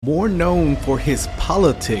More known for his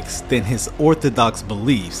politics than his orthodox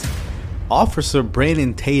beliefs, Officer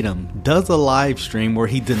Brandon Tatum does a live stream where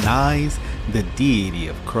he denies the deity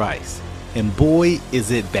of Christ. And boy, is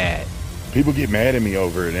it bad. People get mad at me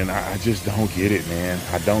over it, and I just don't get it, man.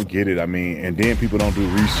 I don't get it. I mean, and then people don't do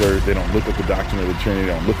research. They don't look up the doctrine of the Trinity.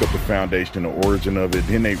 They don't look up the foundation, the origin of it.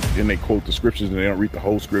 Then they quote the scriptures, and they don't read the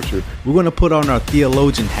whole scripture. We're going to put on our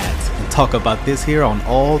theologian hats and talk about this here on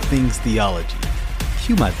All Things Theology.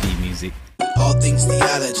 Cue my theme music. All things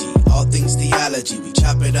theology, we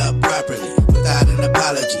chop it up properly, without an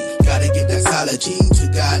apology. Gotta give that theology to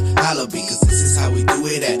God, hollow, because this is how we do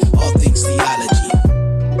it at All Things Theology.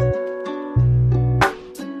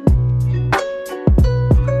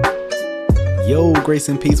 Yo, grace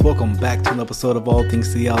and peace. Welcome back to an episode of All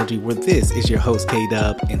Things Theology, where this is your host,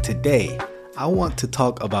 K-Dub, and today I want to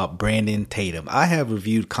talk about Brandon Tatum. I have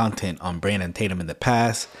reviewed content on Brandon Tatum in the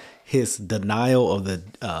past. His denial of the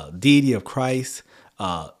deity of Christ.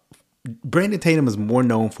 Brandon Tatum is more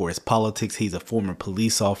known for his politics. He's a former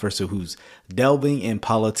police officer who's delving in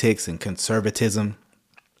politics and conservatism.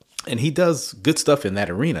 And he does good stuff in that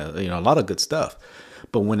arena, a lot of good stuff.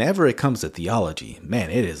 But whenever it comes to theology, man,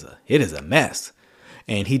 it is a mess.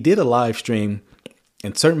 And he did a live stream,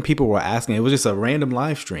 and certain people were asking. It was just a random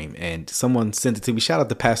live stream, and someone sent it to me. Shout out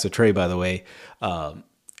to Pastor Trey, by the way.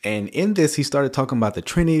 And in this, he started talking about the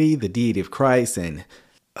Trinity, the deity of Christ, and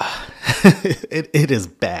it is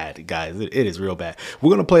bad, guys. It is real bad. We're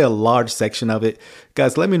going to play a large section of it.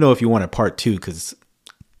 Guys, let me know if you want a part 2, because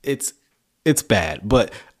it's bad.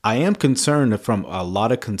 But I am concerned from a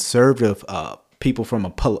lot of conservative people from a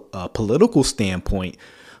political standpoint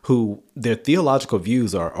who their theological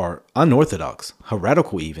views are unorthodox,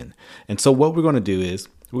 heretical even. And so what we're going to do is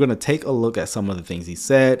we're going to take a look at some of the things he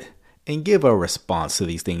said and give a response to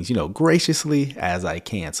these things, graciously as I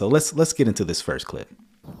can. So let's get into this first clip.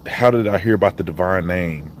 How did I hear about the divine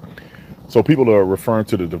name? So people are referring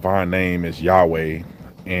to the divine name as Yahweh,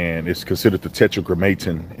 and it's considered the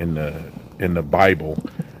tetragrammaton in the Bible.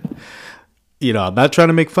 I'm not trying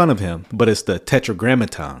to make fun of him, but it's the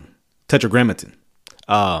tetragrammaton.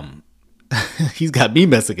 He's got me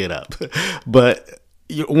messing it up. But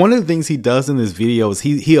one of the things he does in this video is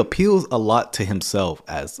he appeals a lot to himself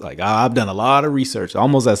as like, I've done a lot of research,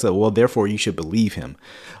 almost as well, therefore you should believe him.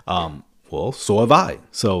 Well, so have I.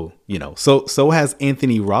 So, so has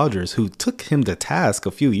Anthony Rogers, who took him to task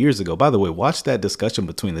a few years ago. By the way, watch that discussion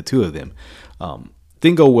between the two of them.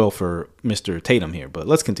 Didn't go well for Mr. Tatum here, but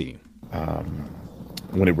let's continue.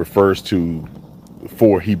 When it refers to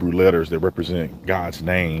 4 Hebrew letters that represent God's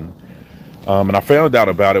name. And I found out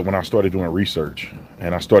about it when I started doing research.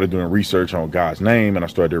 And I started doing research on God's name, and I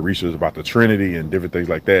started doing research about the Trinity and different things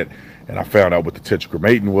like that. And I found out what the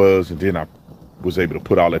tetragrammaton was, and then I was able to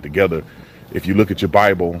put all that together. If you look at your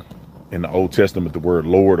Bible, in the Old Testament, the word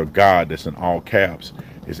Lord or God, that's in all caps,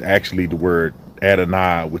 is actually the word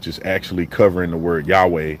Adonai, which is actually covering the word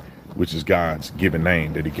Yahweh, which is God's given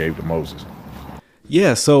name that he gave to Moses.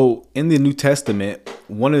 Yeah, so in the New Testament,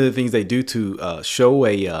 one of the things they do to show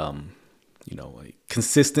a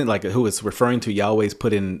consistent, like who is referring to Yahweh's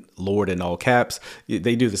put in Lord in all caps.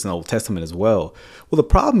 They do this in the Old Testament as well. Well, the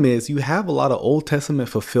problem is you have a lot of Old Testament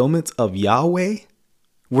fulfillments of Yahweh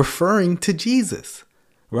referring to Jesus,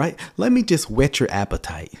 right? Let me just whet your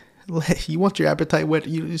appetite. You want your appetite whet?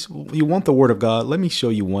 You want the word of God? Let me show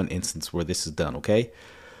you one instance where this is done, okay?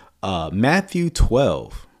 Matthew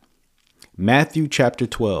chapter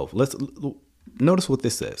 12. Let's notice what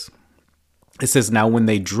this says. It says, now when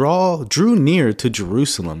they drew near to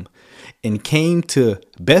Jerusalem and came to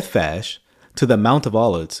Bethphage, to the Mount of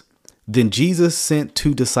Olives, then Jesus sent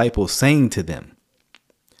 2 disciples, saying to them,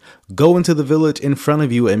 go into the village in front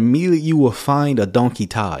of you, and immediately you will find a donkey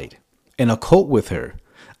tied and a colt with her.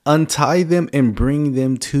 Untie them and bring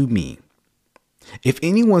them to me. If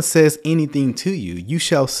anyone says anything to you, you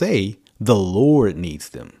shall say, the Lord needs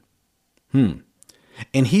them. And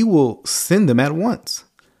he will send them at once.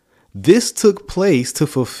 This took place to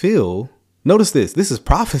fulfill, notice this is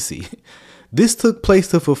prophecy. This took place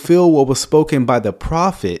to fulfill what was spoken by the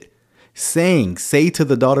prophet, saying, say to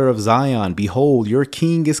the daughter of Zion, behold, your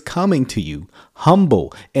king is coming to you,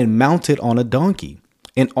 humble and mounted on a donkey,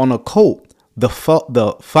 and on a colt, the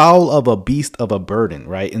fowl of a beast of a burden,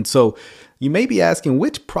 right? And so you may be asking,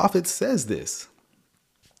 which prophet says this?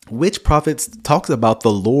 Which prophet talks about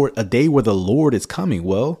the Lord, a day where the Lord is coming?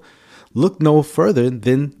 Well, look no further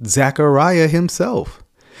than Zechariah himself.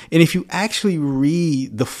 And if you actually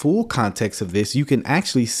read the full context of this, you can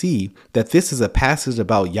actually see that this is a passage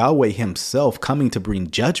about Yahweh himself coming to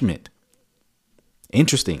bring judgment.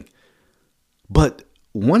 Interesting. But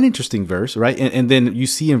one interesting verse, right? And then you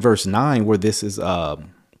see in verse 9 where this is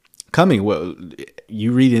coming. Well,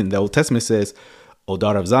 you read in the Old Testament, it says, O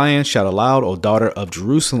daughter of Zion, shout aloud, O daughter of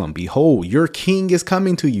Jerusalem, behold, your king is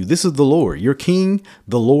coming to you. This is the Lord. Your king,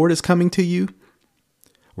 the Lord, is coming to you.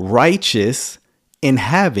 Righteous and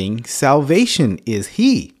having salvation is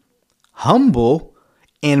he, humble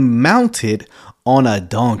and mounted on a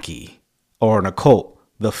donkey, or on a colt,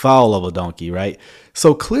 the foal of a donkey, right?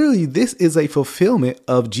 So clearly this is a fulfillment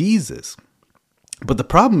of Jesus. But the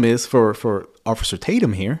problem is for Officer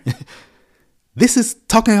Tatum here, this is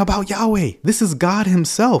talking about Yahweh. This is God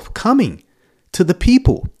himself coming to the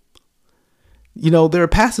people. You know, there are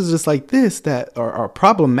passages like this that are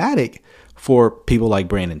problematic for people like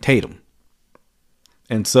Brandon Tatum.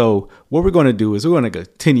 And so what we're going to do is we're going to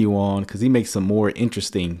continue on because he makes some more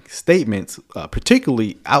interesting statements,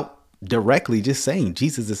 particularly out directly just saying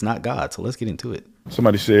Jesus is not God. So let's get into it.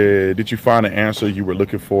 Somebody said, did you find the answer you were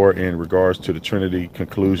looking for in regards to the Trinity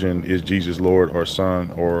conclusion? Is Jesus Lord or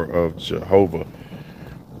Son or of Jehovah?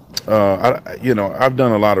 I've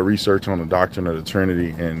done a lot of research on the doctrine of the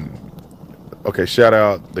Trinity, and okay, shout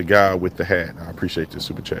out the guy with the hat. I appreciate the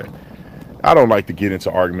super chat. I don't like to get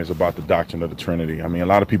into arguments about the doctrine of the Trinity. I mean, a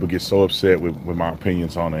lot of people get so upset with my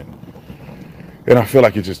opinions on it. And I feel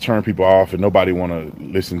like it just turned people off and nobody want to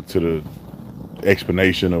listen to the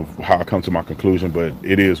explanation of how I come to my conclusion, but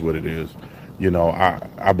it is what it is. You know,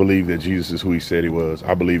 I believe that Jesus is who he said he was.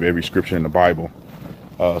 I believe every scripture in the Bible.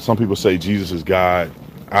 Some people say Jesus is God.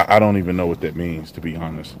 I don't even know what that means, to be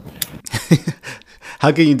honest.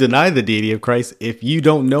 How can you deny the deity of Christ if you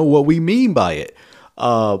don't know what we mean by it?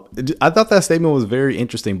 I thought that statement was very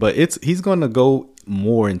interesting, but he's going to go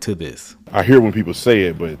more into this. I hear when people say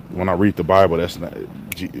it, but when I read the Bible, that's not.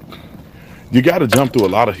 You got to jump through a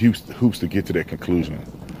lot of hoops to get to that conclusion,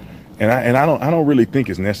 and I don't really think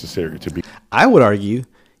it's necessary to be. I would argue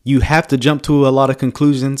you have to jump to a lot of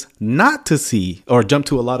conclusions not to see, or jump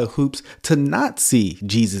to a lot of hoops to not see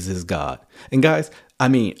Jesus as God. And guys, I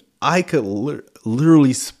mean, I could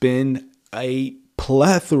literally spend a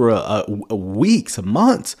plethora of weeks,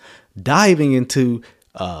 months diving into,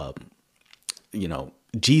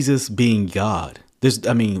 Jesus being God.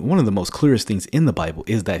 One of the most clearest things in the Bible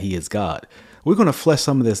is that he is God. We're going to flesh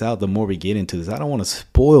some of this out the more we get into this. I don't want to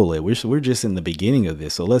spoil it. We're just in the beginning of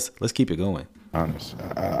this. So let's keep it going. Honest.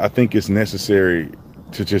 I think it's necessary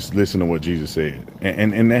to just listen to what Jesus said.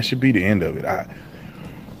 And that should be the end of it.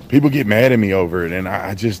 People get mad at me over it, and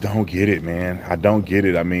I just don't get it, man. I don't get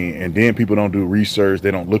it. I mean, and then people don't do research.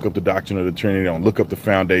 They don't look up the doctrine of the Trinity. They don't look up the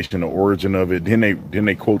foundation, the origin of it. Then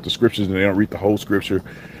they quote the scriptures, and they don't read the whole scripture.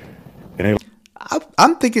 And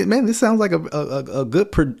I'm thinking, man, this sounds like a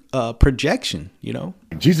good projection, you know?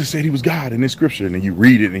 Jesus said he was God in this scripture, and then you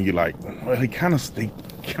read it, and you're like, well, they kind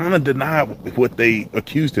of deny what they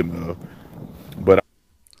accused him of. But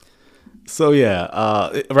so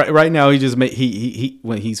yeah, right now he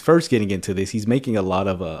when he's first getting into this, he's making a lot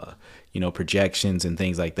of projections and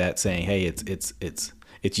things like that, saying, hey, it's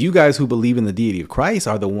you guys who believe in the deity of Christ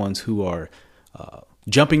are the ones who are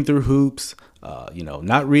jumping through hoops,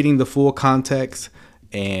 not reading the full context,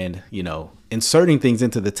 and inserting things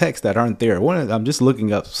into the text that aren't there. I'm just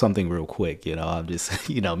looking up something real quick. I'm just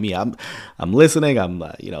me. I'm listening. I'm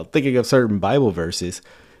thinking of certain Bible verses.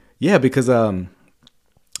 Yeah, because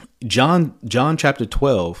John chapter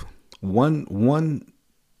 12, one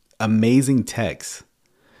amazing text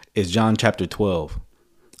is John chapter 12,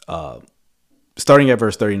 starting at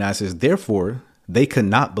verse 39 says, therefore they could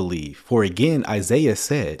not believe. For again, Isaiah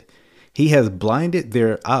said, he has blinded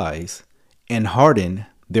their eyes and hardened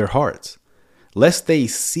their hearts, lest they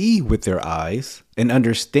see with their eyes and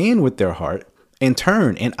understand with their heart and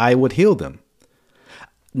turn, and I would heal them.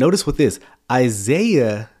 Notice with this,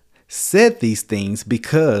 Isaiah said these things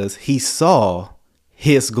because he saw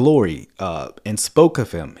his glory and spoke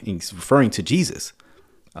of him. He's referring to Jesus.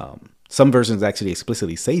 Some versions actually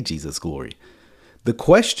explicitly say Jesus' glory. The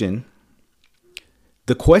question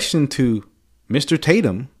to Mr.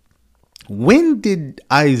 Tatum, when did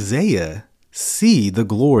Isaiah see the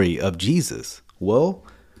glory of Jesus? Well,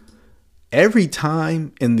 every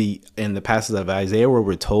time in the passage of Isaiah where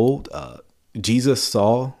we're told Jesus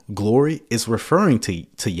saw glory, is referring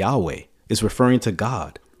to Yahweh. It's referring to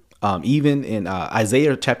God. Even in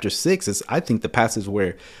Isaiah chapter 6 is, I think, the passage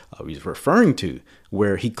where he's referring to,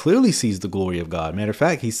 where he clearly sees the glory of God. Matter of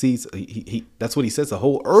fact, he sees, that's what he says, the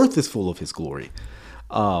whole earth is full of his glory.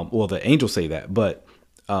 Well, the angels say that, but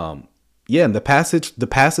and the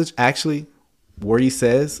passage actually where he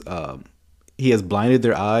says he has blinded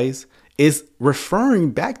their eyes is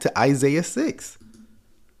referring back to Isaiah 6,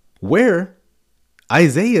 where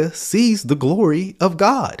Isaiah sees the glory of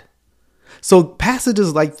God. So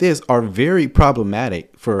passages like this are very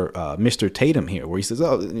problematic for Mr. Tatum here, where he says,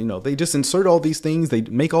 oh, they just insert all these things. They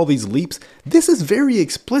make all these leaps. This is very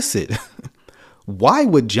explicit. Why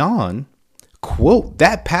would John quote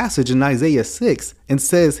that passage in Isaiah 6 and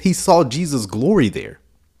says he saw Jesus' glory there,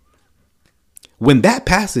 when that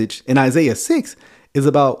passage in Isaiah 6 is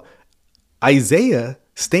about Isaiah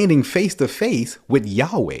standing face to face with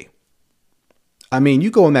Yahweh? I mean,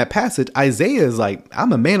 you go in that passage, Isaiah is like,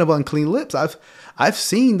 I'm a man of unclean lips. I've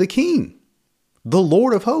seen the King, the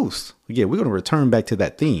Lord of hosts. Again, we're going to return back to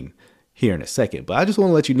that theme here in a second, but I just want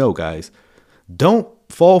to let you know, guys, don't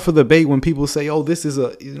fall for the bait when people say, oh, this is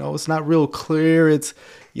it's not real clear. It's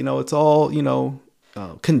all,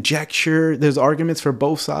 conjecture. There's arguments for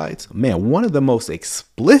both sides. Man, one of the most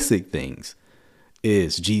explicit things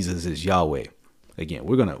is Jesus is Yahweh. Again,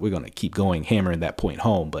 we're going to keep going, hammering that point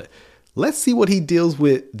home, but let's see what he deals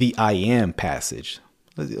with the I am passage.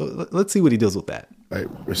 Let's see what he deals with that.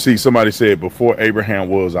 See, somebody said, before Abraham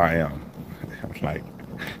was, I am. I'm like,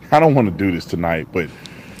 I don't want to do this tonight, but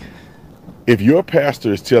if your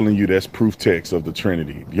pastor is telling you that's proof text of the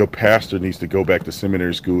Trinity, your pastor needs to go back to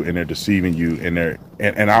seminary school, and they're deceiving you, and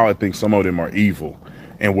I think some of them are evil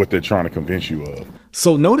in what they're trying to convince you of.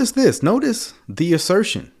 So notice this. Notice the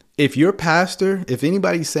assertion. If your pastor, if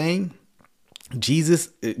anybody's saying Jesus,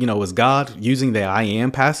 is God, using the I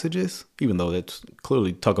am passages, even though that's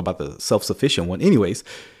clearly talk about the self-sufficient one. Anyways,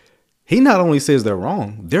 he not only says they're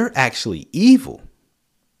wrong, they're actually evil.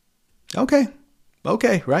 Okay,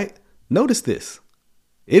 right? Notice this.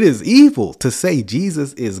 It is evil to say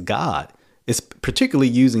Jesus is God. It's particularly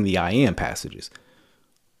using the I am passages.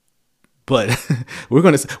 But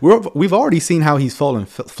we've already seen how he's fallen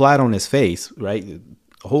flat on his face, right?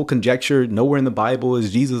 A whole conjecture. Nowhere in the Bible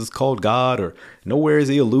is Jesus called God, or nowhere is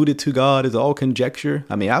he alluded to God. It's all conjecture.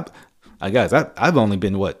 I mean, I've only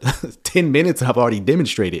been 10 minutes. And I've already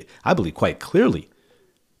demonstrated, I believe, quite clearly.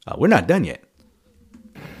 We're not done yet.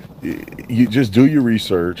 You just do your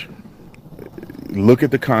research. Look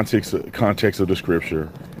at the context of the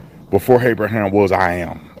scripture. Before Abraham was, I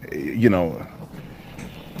am.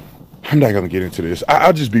 I'm not going to get into this.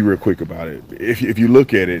 I'll just be real quick about it. If you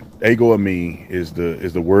look at it, ego eimi is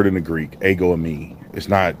the word in the Greek, ego eimi. It's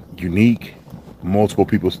not unique. Multiple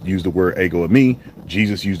people use the word ego eimi.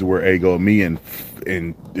 Jesus used the word ego eimi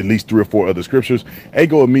in at least 3 or 4 other scriptures.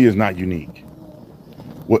 Ego eimi is not unique.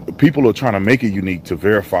 What people are trying to make it unique to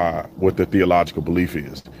verify what the theological belief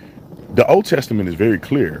is. The Old Testament is very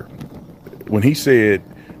clear. When he said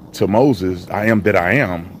to Moses, I am that I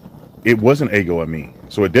am, it wasn't ego eimi.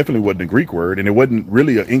 So it definitely wasn't a Greek word, and it wasn't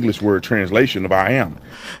really an English word translation of I am.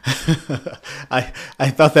 I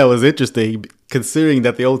thought that was interesting, considering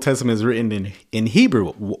that the Old Testament is written in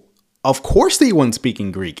Hebrew. Of course they weren't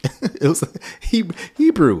speaking Greek. It was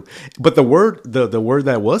Hebrew. But the word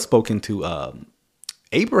that was spoken to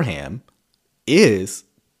Abraham is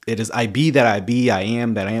I be that I be, I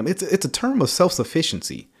am that I am. It's a term of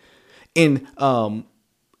self-sufficiency. In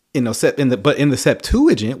the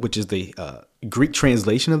Septuagint, which is the Greek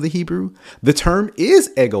translation of the Hebrew, the term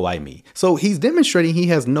is ego eimi. So he's demonstrating he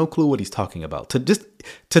has no clue what he's talking about.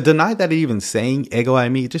 To deny that even saying ego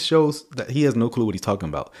eimi just shows that he has no clue what he's talking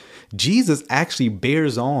about. Jesus actually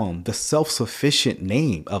bears on the self-sufficient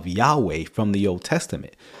name of Yahweh from the Old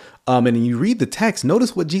Testament. And you read the text,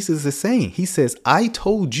 notice what Jesus is saying. He says, I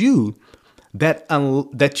told you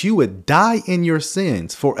that you would die in your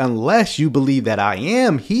sins, for unless you believe that I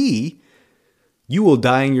am he, you will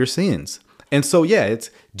die in your sins. And so, yeah,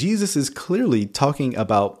 Jesus is clearly talking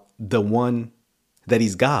about the one that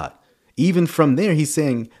he's God. Even from there, he's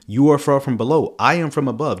saying, you are far from below. I am from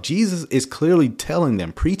above. Jesus is clearly telling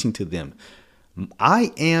them, preaching to them,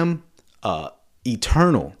 I am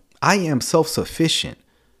eternal. I am self-sufficient.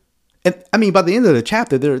 And I mean, by the end of the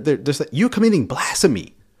chapter, they're saying, you're committing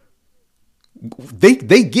blasphemy. They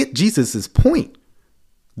get Jesus's point.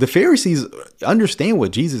 The Pharisees understand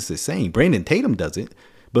what Jesus is saying. Brandon Tatum doesn't,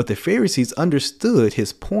 but the Pharisees understood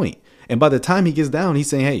his point. And by the time he gets down, he's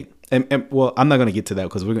saying, hey, and well, I'm not going to get to that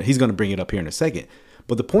because he's going to bring it up here in a second.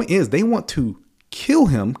 But the point is, they want to kill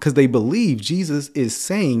him because they believe Jesus is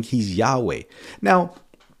saying he's Yahweh. Now,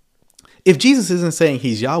 if Jesus isn't saying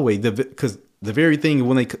he's Yahweh, because the very thing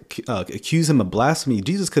when they accuse him of blasphemy,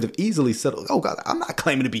 Jesus could have easily said, oh God, I'm not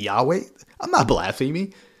claiming to be Yahweh. I'm not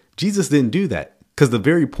blaspheming. Jesus didn't do that because the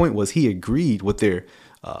very point was he agreed with their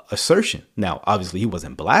assertion. Now, obviously, he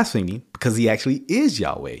wasn't blaspheming because he actually is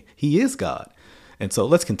Yahweh. He is God. And so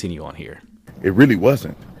let's continue on here. It really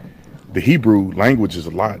wasn't. The Hebrew language is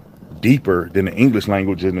a lot deeper than the English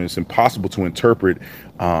language, and it's impossible to interpret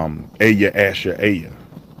Aya, Asher, Aya.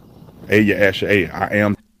 Aya, Asher, Aya. I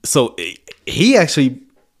am. So he actually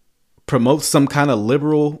promotes some kind of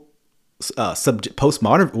liberal subject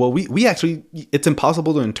postmodern. Well, we actually, it's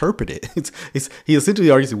impossible to interpret it. He essentially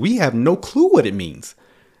argues we have no clue what it means.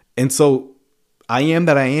 And so I am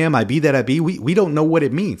that I am, I be that I be. We don't know what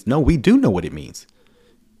it means. No, we do know what it means.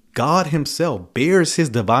 God himself bears his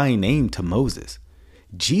divine name to Moses.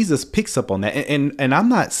 Jesus picks up on that. And I'm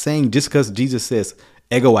not saying just because Jesus says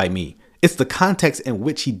ego I me, it's the context in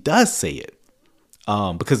which he does say it.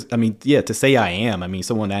 Because I mean, yeah, to say I am, I mean,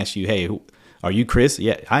 someone asks you, hey, are you Chris?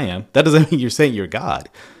 Yeah, I am. That doesn't mean you're saying you're God,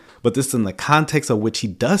 but this is in the context of which he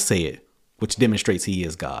does say it, which demonstrates he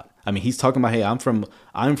is God. I mean, he's talking about, hey, I'm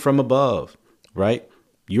from above, right?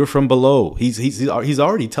 You're from below. He's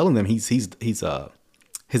already telling them his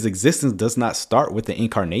existence does not start with the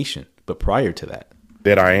incarnation, but prior to that.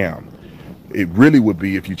 That I am. It really would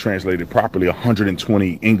be, if you translate it properly,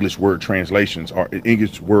 120 English word translations or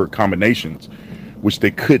English word combinations, which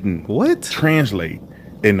they couldn't translate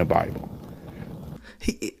in the Bible.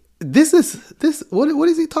 This what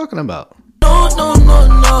is he talking about?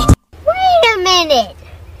 No. Wait a minute.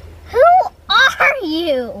 Who are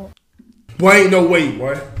you? Boy, ain't no way,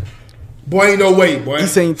 boy. Boy, ain't no way, boy.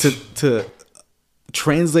 He's saying to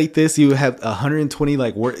translate this, you have 120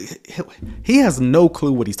 like words. He has no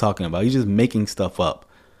clue what he's talking about. He's just making stuff up.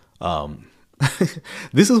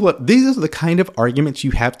 These are the kind of arguments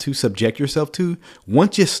you have to subject yourself to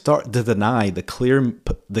once you start to deny the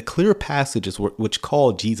clear passages which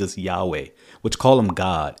call Jesus Yahweh, which call him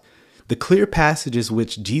God. The clear passages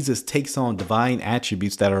which Jesus takes on divine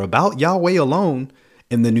attributes that are about Yahweh alone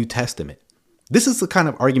in the New Testament. This is the kind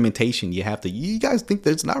of argumentation you have to. You guys think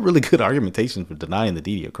there's not really good argumentation for denying the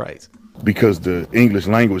deity of Christ? Because the English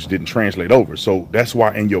language didn't translate over. So that's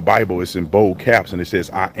why in your Bible it's in bold caps and it says,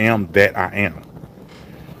 I am that I am.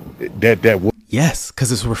 Yes,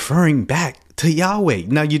 because it's referring back to Yahweh.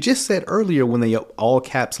 Now, you just said earlier when they all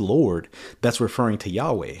caps Lord, that's referring to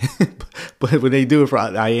Yahweh. But when they do it for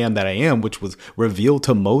I am that I am, which was revealed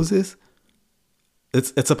to Moses,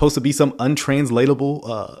 it's supposed to be some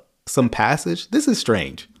untranslatable some passage. This is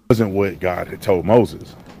strange. It wasn't what God had told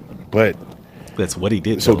Moses, but that's what he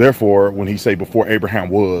did. So therefore, when he say before Abraham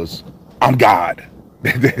was, I'm God.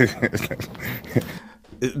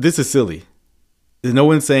 This is silly. No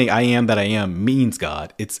one's saying I am that I am means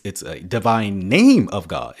God. It's a divine name of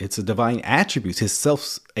God. It's a divine attributes, his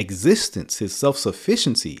self-existence, his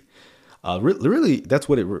self-sufficiency. Really, that's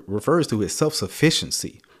what it refers to, his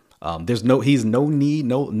self-sufficiency. He's no need,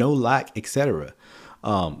 no lack, etc.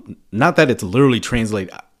 Not that it's literally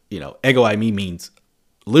translated, ego I me means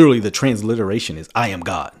literally the transliteration is I am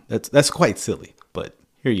God. That's quite silly. But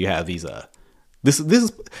here you have these, this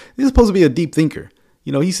is supposed to be a deep thinker.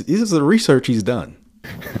 This is the research he's done.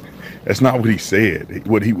 That's not what he said.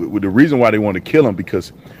 The reason why they want to kill him,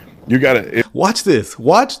 because you gotta watch this.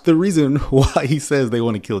 Watch the reason why he says they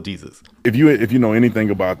want to kill Jesus. If you know anything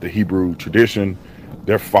about the Hebrew tradition,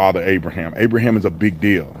 their father Abraham is a big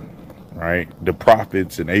deal, right? The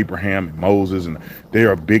prophets and Abraham and Moses, and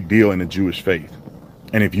they're a big deal in the Jewish faith.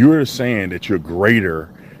 And if you're saying that you're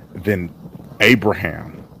greater than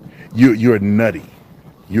Abraham, you're nutty.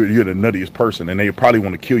 You're the nuttiest person, and they probably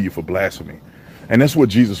want to kill you for blasphemy. And that's what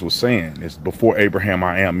Jesus was saying. It's before Abraham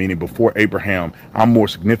I am, meaning before Abraham, I'm more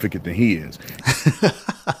significant than he is.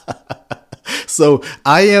 So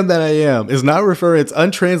I am that I am is not referring, it's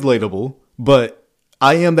untranslatable, but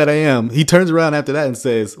I am that I am. He turns around after that and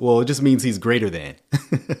says, well, it just means he's greater than.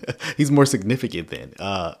 He's more significant than.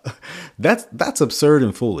 That's absurd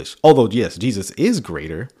and foolish. Although, yes, Jesus is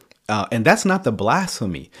greater. And that's not the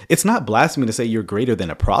blasphemy. It's not blasphemy to say you're greater than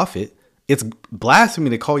a prophet. It's blasphemy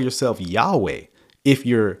to call yourself Yahweh if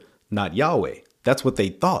you're not Yahweh. That's what they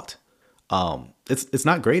thought. It's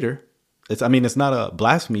not greater. It's not a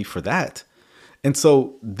blasphemy for that. And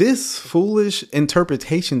so this foolish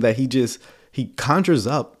interpretation that he conjures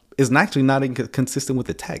up is actually not consistent with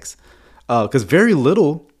the text. Because very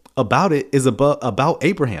little about it is about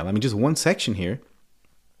Abraham. Just one section here.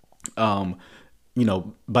 By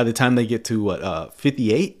the time they get to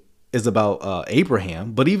 58 is about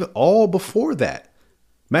Abraham, but even all before that.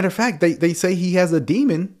 Matter of fact, they say he has a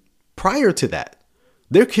demon prior to that.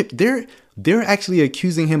 They're actually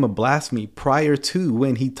accusing him of blasphemy prior to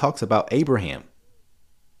when he talks about Abraham.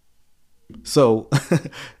 So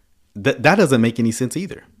that doesn't make any sense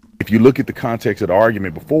either. If you look at the context of the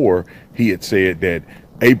argument before, he had said that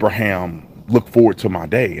Abraham looked forward to my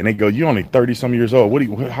day, and they go, "You're only 30-some years old.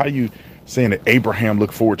 How are you saying that Abraham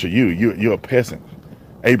looked forward to you? You're a peasant."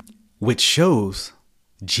 Which shows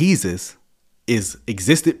Jesus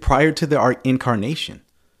existed prior to the incarnation.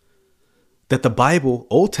 That the Bible,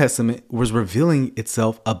 Old Testament, was revealing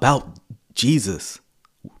itself about Jesus.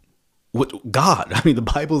 What God? I mean, the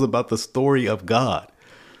Bible is about the story of God.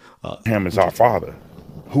 Abraham is our father.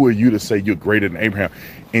 Who are you to say you're greater than Abraham?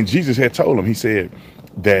 And Jesus had told him, he said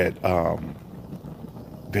that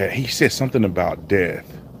he said something about death.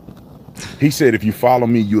 He said, if you follow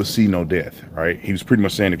me, you'll see no death, right? He was pretty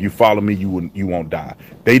much saying, if you follow me, you won't die.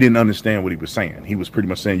 They didn't understand what he was saying. He was pretty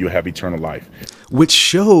much saying you'll have eternal life. Which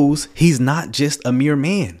shows he's not just a mere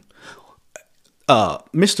man.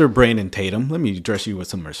 Mr. Brandon Tatum, let me address you with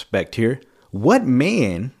some respect here. What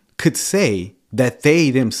man could say that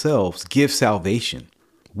they themselves give salvation?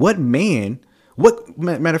 What matter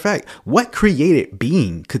of fact, what created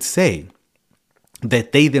being could say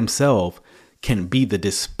that they themselves can be the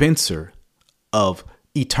dispenser of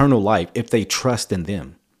eternal life if they trust in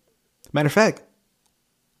them? Matter of fact,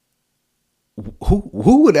 who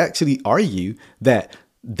would actually argue that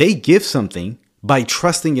they give something by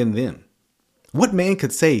trusting in them? What man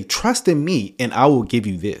could say, trust in me and I will give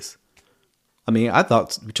you this? I mean, I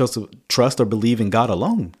thought we chose to trust or believe in God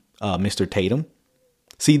alone, Mr. Tatum.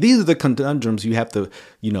 See, these are the conundrums you have to,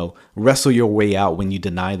 wrestle your way out when you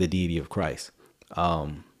deny the deity of Christ.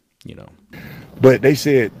 But they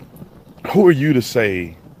said, who are you to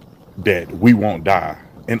say that we won't die?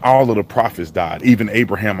 And all of the prophets died, even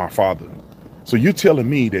Abraham, our father. So you're telling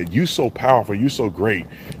me that you so powerful, you so great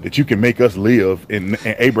that you can make us live, and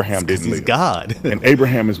Abraham didn't live. He's God. And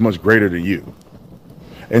Abraham is much greater than you.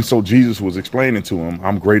 And so Jesus was explaining to him,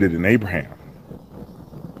 I'm greater than Abraham.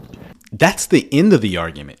 That's the end of the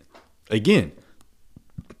argument. Again,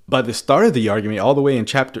 by the start of the argument, all the way in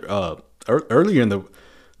chapter earlier in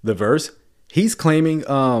the verse, he's claiming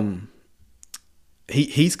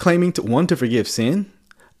he's claiming to forgive sin.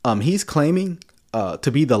 He's claiming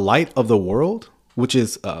to be the light of the world, which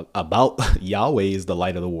is about Yahweh is the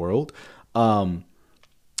light of the world. I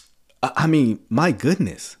mean, my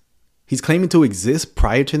goodness, he's claiming to exist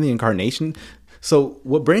prior to the incarnation. So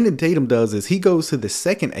what Brandon Tatum does is he goes to the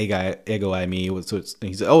second ego eimi. So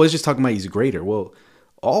he said, "Oh, it's just talking about he's greater." Well,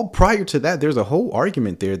 all prior to that, there's a whole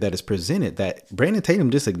argument there that is presented that Brandon Tatum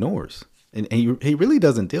just ignores, and he really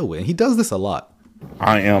doesn't deal with. And he does this a lot.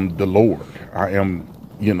 I am the Lord. I am,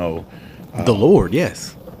 the Lord,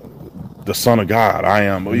 yes, the Son of God. I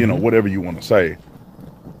am, whatever you want to say.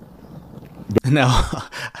 Now,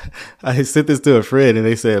 I sent this to a friend, and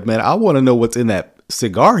they said, "Man, I want to know what's in that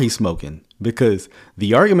cigar he's smoking, because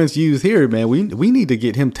the arguments used here, man, we need to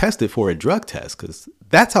get him tested for a drug test, because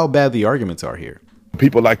that's how bad the arguments are here."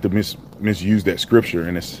 People like to misuse that scripture,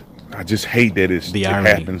 and I just hate that it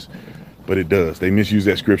happens, but it does. They misuse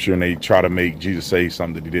that scripture and they try to make Jesus say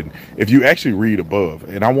something that he didn't. If you actually read above,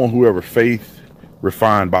 and I want whoever faith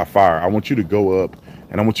refined by fire, I want you to go up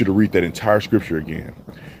and I want you to read that entire scripture again.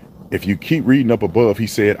 If you keep reading up above, he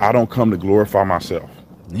said, I don't come to glorify myself.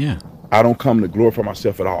 Yeah. I don't come to glorify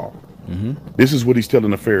myself at all. Mm-hmm. This is what he's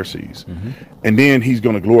telling the Pharisees. Mm-hmm. And then he's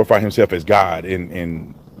going to glorify himself as God,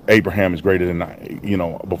 and Abraham is greater than,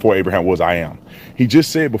 before Abraham was, I am. He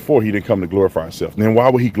just said before he didn't come to glorify himself. Then why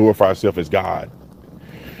would he glorify himself as God?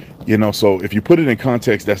 So if you put it in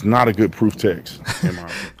context, that's not a good proof text.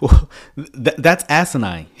 Well, that's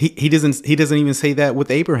asinine. He doesn't even say that with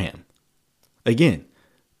Abraham. Again,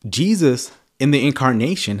 Jesus in the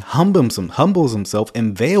incarnation humbles himself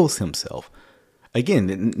and veils himself.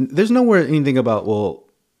 Again, there's nowhere anything about, well,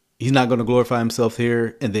 he's not going to glorify himself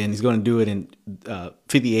here, and then he's going to do it in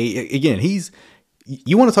 58. Again,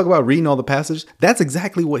 you want to talk about reading all the passages? That's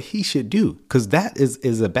exactly what he should do, because that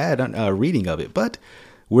is a bad reading of it. But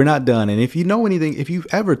we're not done. And if you know anything, if you've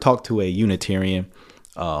ever talked to a Unitarian,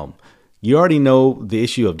 you already know the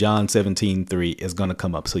issue of John 17:3 is going to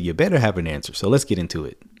come up. So you better have an answer. So let's get into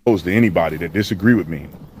it. To anybody that disagree with me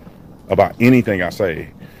about anything I say,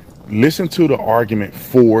 listen to the argument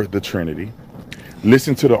for the Trinity.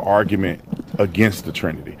 Listen to the argument against the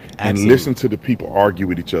Trinity. Absolutely. And listen to the people argue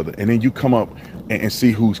with each other. And then you come up and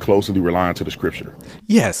see who's closely relying to the scripture.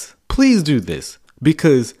 Yes, please do this,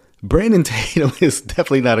 because Brandon Tatum is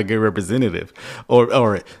definitely not a good representative.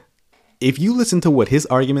 Or if you listen to what his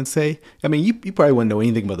arguments say, I mean, you probably wouldn't know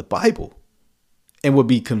anything about the Bible and would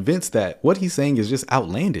be convinced that what he's saying is just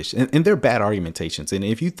outlandish. And they're bad argumentations. And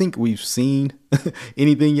if you think we've seen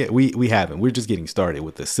anything yet, we haven't. We're just getting started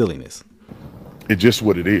with the silliness. It's just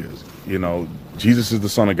what it is. Jesus is the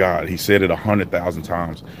Son of God. He said it 100,000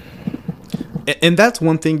 times. And that's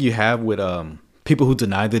one thing you have with people who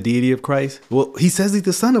deny the deity of Christ. Well, he says he's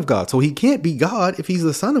the Son of God, so he can't be God if he's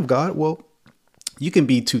the Son of God. Well, you can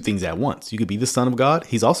be two things at once. You could be the Son of God.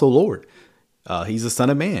 He's also Lord. He's the Son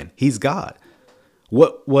of Man. He's God.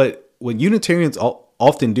 What Unitarians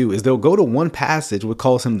often do is they'll go to one passage which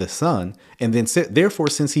calls him the Son, and then therefore,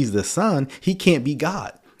 since he's the Son, he can't be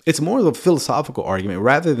God. It's more of a philosophical argument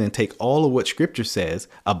rather than take all of what Scripture says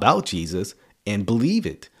about Jesus and believe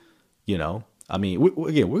it. You know, I mean,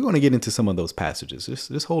 we're going to get into some of those passages.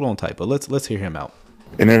 Just hold on tight, but let's hear him out.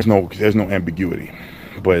 And there's no ambiguity,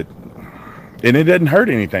 and it doesn't hurt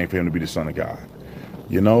anything for him to be the Son of God.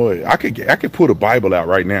 You know, I could pull the Bible out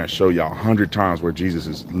right now and show y'all 100 times where Jesus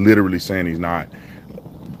is literally saying he's not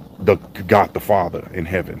the God the Father in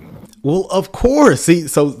heaven. Well, of course. See,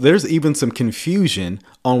 so there's even some confusion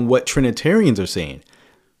on what Trinitarians are saying.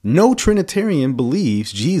 No Trinitarian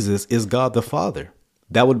believes Jesus is God the Father.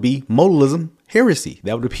 That would be modalism, heresy.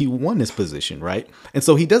 That would be oneness position, right? And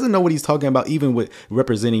so he doesn't know what he's talking about, even with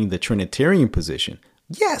representing the Trinitarian position.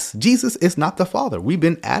 Yes, Jesus is not the Father. We've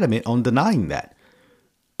been adamant on denying that.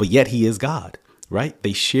 But yet he is God, right?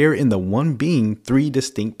 They share in the one being, three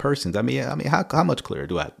distinct persons. I mean, how much clearer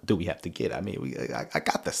do we have to get? I mean, I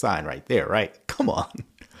got the sign right there, right? Come on.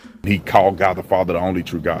 He called God the Father the only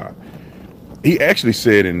true God. He actually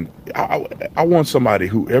said, and I want somebody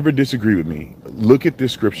who ever disagree with me, look at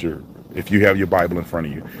this scripture if you have your Bible in front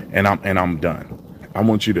of you, and I'm done. I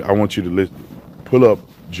want you to pull up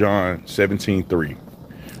John 17:3.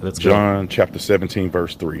 Let's go. John chapter 17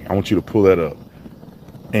 verse 3. I want you to pull that up.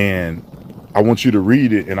 And I want you to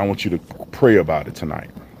read it, and I want you to pray about it tonight.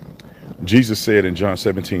 Jesus said in John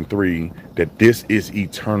 17:3 that this is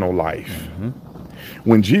eternal life. Mm-hmm.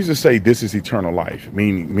 When Jesus say this is eternal life,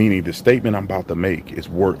 meaning the statement I'm about to make is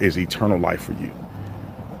eternal life for you.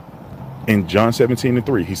 In John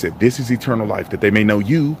 17:3, he said, this is eternal life, that they may know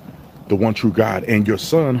you, the one true God, and your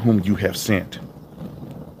Son whom you have sent.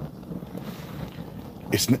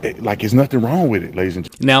 It's nothing wrong with it, ladies and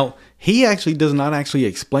gentlemen. Now, he actually does not actually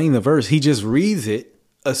explain the verse. He just reads it,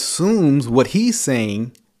 assumes what he's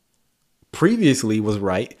saying previously was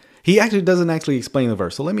right. He actually doesn't actually explain the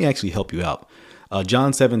verse. So let me actually help you out.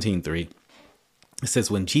 John 17:3. It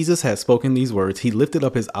says, when Jesus had spoken these words, he lifted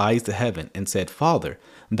up his eyes to heaven and said, Father,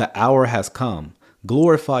 the hour has come.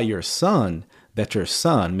 Glorify your Son, that your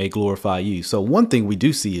Son may glorify you. So one thing we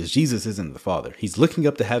do see is Jesus isn't the Father. He's looking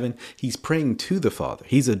up to heaven. He's praying to the Father.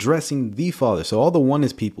 He's addressing the Father. So all the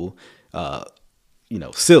oneness people,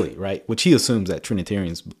 silly, right? Which he assumes that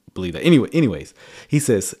Trinitarians believe that. Anyways, he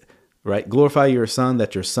says, right, glorify your Son,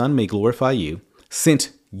 that your Son may glorify you,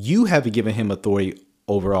 since you have given him authority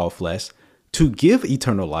over all flesh, to give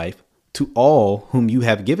eternal life to all whom you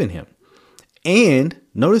have given him. And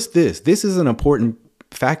notice this is an important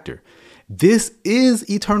factor. This is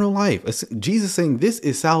eternal life. Jesus saying this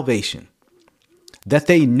is salvation, that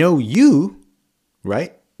they know you,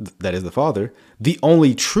 right? That is the Father, the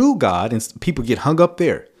only true God. And people get hung up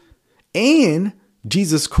there, and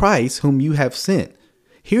Jesus Christ, whom you have sent.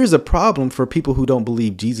 Here's a problem for people who don't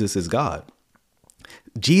believe Jesus is God.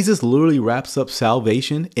 Jesus literally wraps up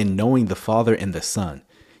salvation in knowing the Father and the Son.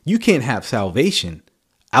 You can't have salvation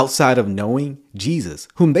outside of knowing Jesus,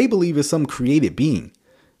 whom they believe is some created being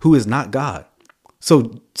who is not God.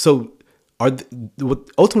 So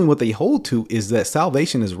ultimately what they hold to is that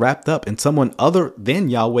salvation is wrapped up in someone other than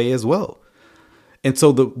Yahweh as well. And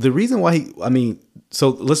so the reason why so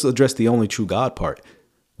let's address the only true God part.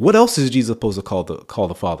 What else is Jesus supposed to call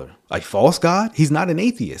the Father? A false God? He's not an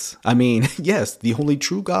atheist. Yes, the only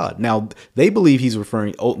true God. Now, they believe he's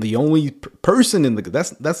referring the only person in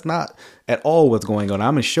that's not at all what's going on.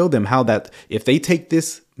 I'm going to show them how that if they take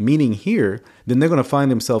this meaning here, then they're going to find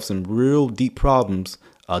themselves in real deep problems,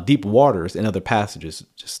 deep waters in other passages.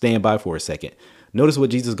 Just stand by for a second. Notice what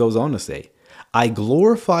Jesus goes on to say. I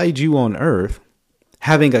glorified you on earth,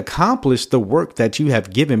 having accomplished the work that you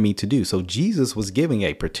have given me to do. So Jesus was giving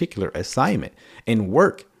a particular assignment and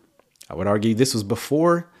work. I would argue this was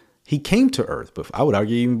before he came to earth, but I would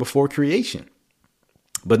argue even before creation.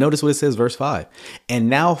 But notice what it says, verse 5. And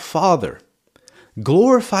now, Father,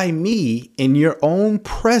 glorify me in your own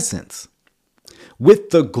presence with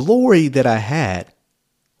the glory that I had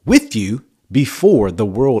with you before the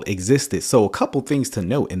world existed. So a couple things to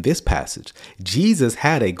note in this passage. Jesus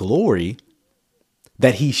had a glory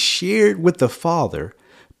that he shared with the Father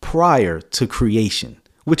prior to creation,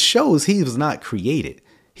 which shows he was not created.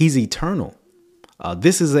 He's eternal.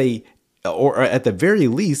 This is or at the very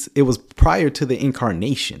least, it was prior to the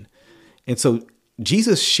incarnation. And so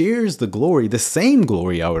Jesus shares the glory, the same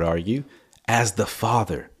glory, I would argue, as the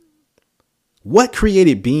Father. What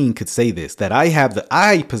created being could say this, that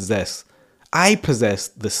I possess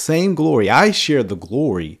the same glory. I share the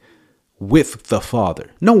glory with the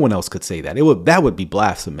Father. No one else could say that. That would be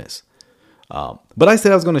blasphemous. But I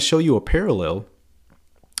said I was going to show you a parallel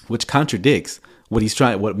which contradicts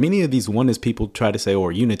what many of these oneness people try to say,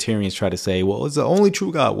 or Unitarians try to say, well, it's the only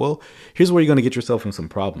true God. Well, here's where you're going to get yourself in some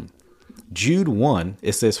problem. Jude 1,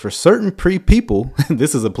 it says, for certain people,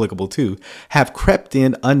 this is applicable too, have crept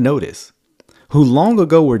in unnoticed, who long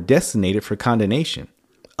ago were destinated for condemnation.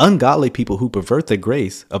 Ungodly people who pervert the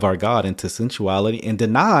grace of our God into sensuality and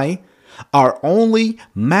deny our only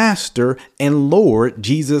master and Lord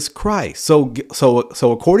Jesus Christ. So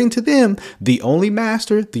according to them, the only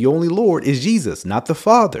master, the only Lord is Jesus, not the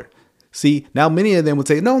Father. See, now many of them would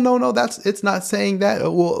say, no, it's not saying that.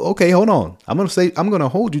 Well, okay, hold on. I'm going to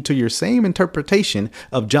hold you to your same interpretation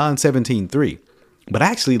of John 17:3. But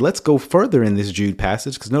actually, let's go further in this Jude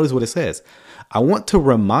passage, because notice what it says. I want to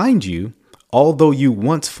remind you, although you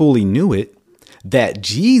once fully knew it, that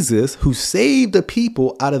Jesus, who saved the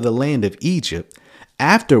people out of the land of Egypt,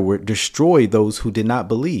 afterward destroyed those who did not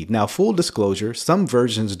believe. Now, full disclosure, some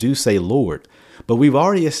versions do say Lord, but we've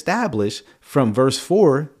already established from verse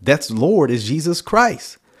 4 that Lord is Jesus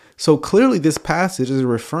Christ. So clearly this passage is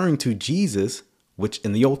referring to Jesus, which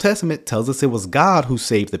in the Old Testament tells us it was God who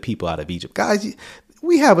saved the people out of Egypt. Guys,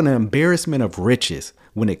 we have an embarrassment of riches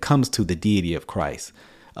when it comes to the deity of Christ.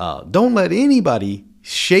 Don't let anybody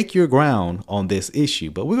shake your ground on this issue,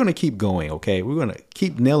 but we're going to keep going. Okay, we're going to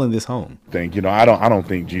keep nailing this home. I don't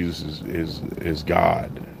think Jesus is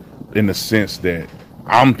God in the sense that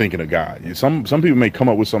I'm thinking of God. Some people may come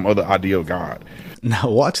up with some other idea of God. Now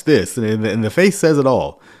watch this, and the face says it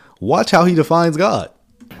all. Watch how he defines God.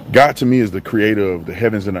 God to me is the creator of the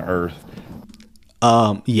heavens and the earth.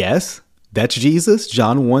 Yes, that's Jesus.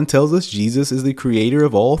 John 1 tells us Jesus is the creator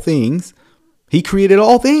of all things. He created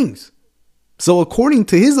all things. So according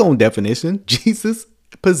to his own definition, Jesus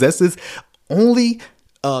possesses only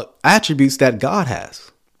attributes that God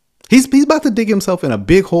has. He's about to dig himself in a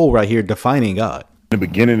big hole right here defining God. In the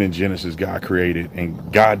beginning in Genesis, God created,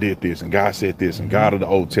 and God did this, and God said this, and God of the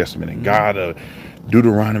Old Testament, and God of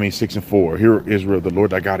Deuteronomy 6:4. Hear Israel, the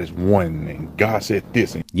Lord thy God is one, and God said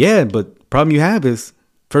this. Yeah, but problem you have is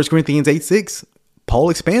 1 Corinthians 8:6. Paul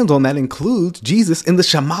expands on that, includes Jesus in the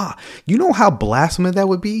Shema. You know how blasphemous that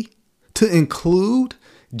would be? To include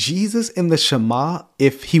Jesus in the Shema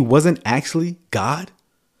if he wasn't actually God?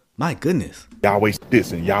 My goodness. Yahweh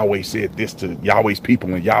this, and Yahweh said this to Yahweh's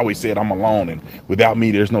people, and Yahweh said, I'm alone, and without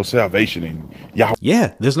me there's no salvation. And Yahweh,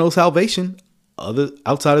 yeah, there's no salvation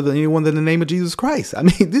outside of anyone in the name of Jesus Christ. I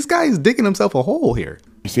mean, this guy is digging himself a hole here.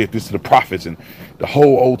 He said this to the prophets, and the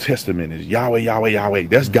whole Old Testament is Yahweh, Yahweh, Yahweh.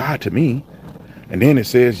 That's God to me. And then it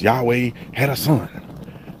says Yahweh had a son.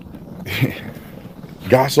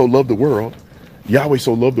 God so loved the world, Yahweh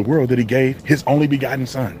so loved the world that he gave his only begotten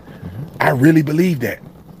son. I really believe that.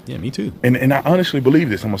 Yeah, me too. And I honestly believe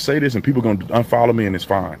this. I'm going to say this and people are going to unfollow me, and it's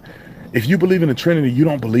fine. If you believe in the Trinity, you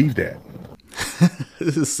don't believe that.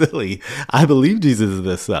 This is silly. I believe Jesus is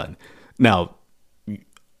the son. Now,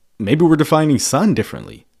 maybe we're defining son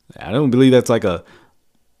differently. I don't believe that's like a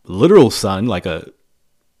literal son, like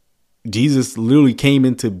Jesus literally came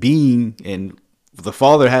into being and the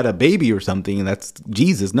Father had a baby or something, and that's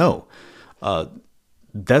Jesus. No,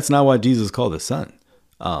 that's not why Jesus is called the Son.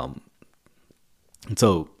 And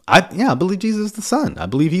so I believe Jesus is the Son. I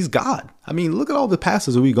believe he's God. I mean, look at all the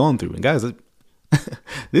passages we've gone through, and guys,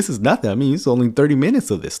 this is nothing. I mean, it's only 30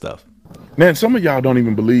 minutes of this stuff. Man, some of y'all don't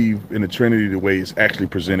even believe in the Trinity the way it's actually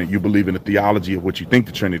presented. You believe in the theology of what you think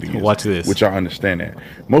the Trinity is. Watch this. Which I understand that.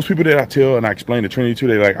 Most people that I tell and I explain the Trinity to,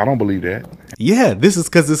 they're like, I don't believe that. Yeah, this is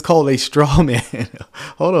because it's called a straw man.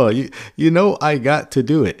 Hold on. You know I got to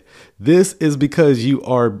do it. This is because you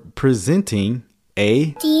are presenting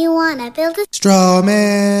a... Do you want to build a straw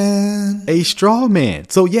man? A straw man.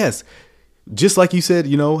 So yes, just like you said,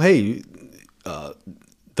 hey,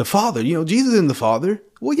 the Father, Jesus and the Father.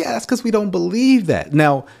 Well, yeah, that's because we don't believe that.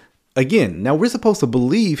 Now we're supposed to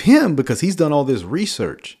believe him because he's done all this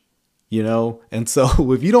research, And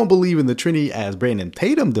so if you don't believe in the Trinity as Brandon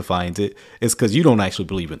Tatum defines it, it's because you don't actually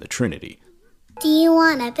believe in the Trinity. Do you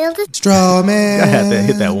want to build a straw man? I have to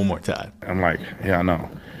hit that one more time. I'm like, yeah, I know.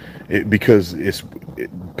 Because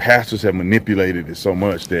pastors have manipulated it so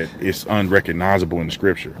much that it's unrecognizable in the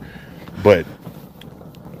scripture. But,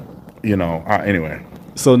 anyway.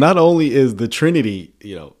 So not only is the Trinity,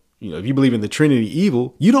 if you believe in the Trinity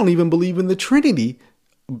evil, you don't even believe in the Trinity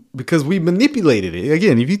because we manipulated it.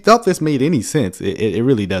 Again, if you thought this made any sense, it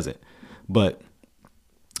really doesn't. But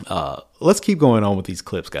let's keep going on with these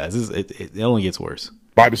clips, guys. It only gets worse.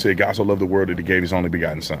 Bible said God so loved the world that he gave his only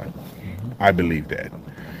begotten son. I believe that.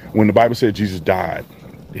 When the Bible said Jesus died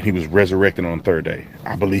and he was resurrected on the third day,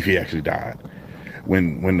 I believe he actually died.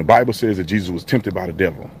 When the Bible says that Jesus was tempted by the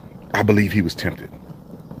devil, I believe he was tempted.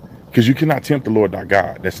 Because you cannot tempt the Lord thy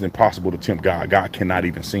God. That's impossible to tempt God. God cannot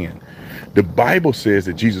even sin. The Bible says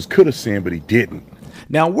that Jesus could have sinned, but he didn't.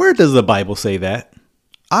 Now, where does the Bible say that?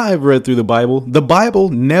 I've read through the Bible. The Bible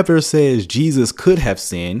never says Jesus could have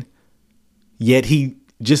sinned, yet he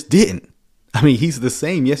just didn't. I mean, he's the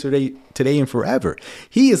same yesterday, today, and forever.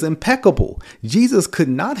 He is impeccable. Jesus could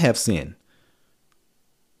not have sinned.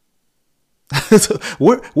 So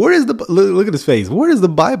where is the, look at his face. Where does the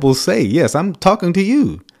Bible say? Yes, I'm talking to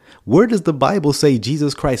you. Where does the Bible say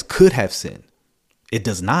Jesus Christ could have sinned? It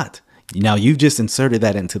does not. Now you've just inserted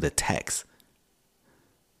that into the text.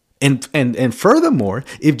 And furthermore,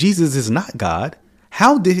 if Jesus is not God,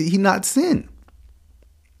 how did he not sin?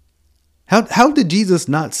 How did Jesus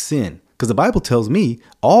not sin? Because the Bible tells me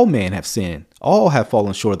all men have sinned. All have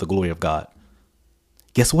fallen short of the glory of God.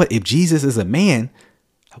 Guess what? If Jesus is a man,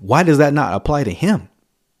 why does that not apply to him?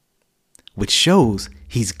 Which shows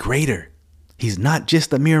he's greater. He's not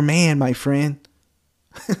just a mere man, my friend.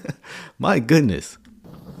 My goodness.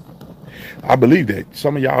 I believe that.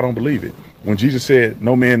 Some of y'all don't believe it. When Jesus said,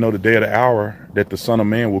 no man know the day or the hour that the Son of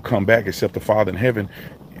Man will come back except the Father in heaven,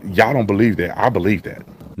 y'all don't believe that. I believe that.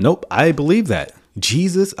 Nope, I believe that.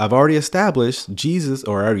 Jesus, I've already established Jesus,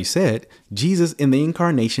 or I already said, Jesus in the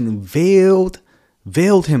incarnation veiled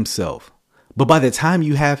himself. But by the time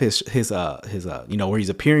you have his where he's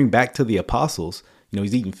appearing back to the apostles,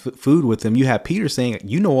 he's eating food with them, you have Peter saying,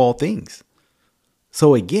 you know all things.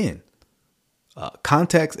 So again,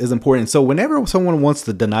 context is important. So whenever someone wants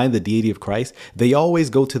to deny the deity of Christ, they always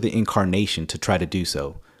go to the incarnation to try to do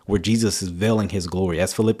so, where Jesus is veiling his glory,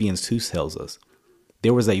 as Philippians 2 tells us.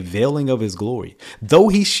 There was a veiling of his glory. Though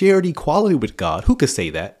he shared equality with God, who could say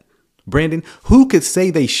that? Brandon, who could say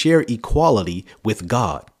they share equality with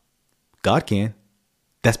God? God can.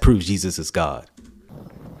 That proves Jesus is God.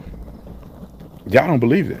 Y'all don't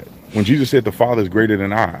believe that. When Jesus said the Father is greater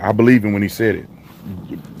than I believe him when he said it.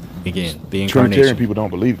 Again, the incarnation. Trinitarian people don't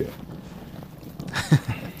believe that.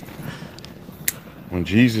 When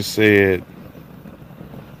Jesus said,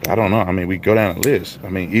 I don't know. I mean, we go down a list. I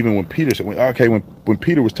mean, even when Peter said, when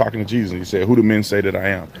Peter was talking to Jesus, he said, who do men say that I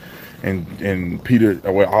am? And Peter,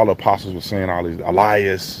 well, all the apostles were saying all these,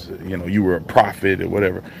 Elias, you were a prophet or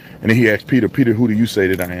whatever. And then he asked Peter, who do you say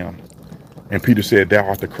that I am? And Peter said, thou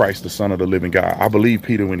art the Christ, the Son of the living God. I believe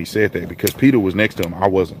Peter when he said that, because Peter was next to him. I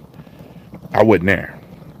wasn't there.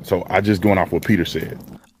 So I just going off what Peter said.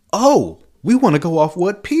 Oh, we want to go off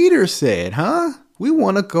what Peter said, huh? We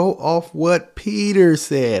want to go off what Peter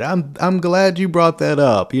said. I'm glad you brought that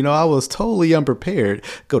up. I was totally unprepared.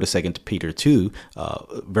 Go to 2 Peter 2,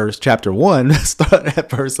 chapter 1, start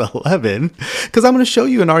at verse 11, because I'm going to show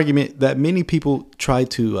you an argument that many people try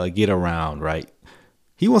to get around, right?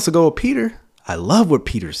 He wants to go with Peter. I love what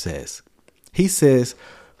Peter says. He says,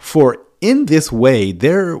 for in this way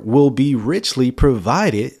there will be richly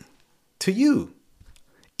provided to you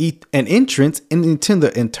an entrance into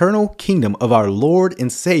the eternal kingdom of our Lord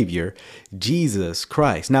and Savior, Jesus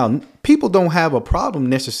Christ. Now, people don't have a problem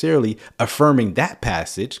necessarily affirming that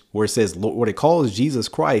passage where it says, what it calls Jesus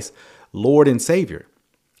Christ, Lord and Savior.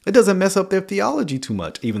 It doesn't mess up their theology too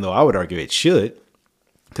much, even though I would argue it should.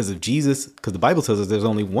 Because the Bible tells us there's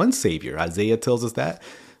only one Savior. Isaiah tells us that.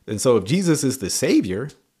 And so if Jesus is the Savior,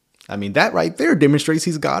 I mean, that right there demonstrates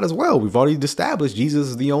he's God as well. We've already established Jesus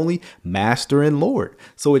is the only master and Lord.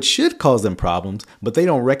 So it should cause them problems, but they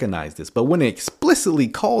don't recognize this. But when it explicitly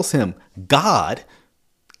calls him God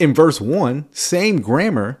in verse 1, same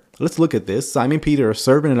grammar. Let's look at this. Simon Peter, a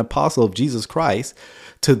servant and apostle of Jesus Christ,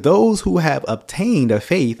 to those who have obtained a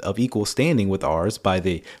faith of equal standing with ours by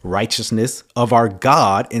the righteousness of our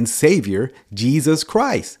God and Savior, Jesus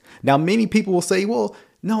Christ. Now, many people will say, well,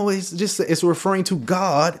 no, it's referring to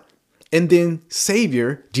God and then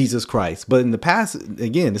Savior, Jesus Christ. But in the past,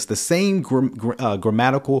 again, it's the same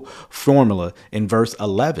grammatical formula in verse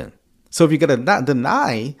 11. So if you're going to not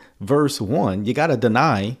deny verse 1, you got to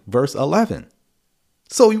deny verse 11.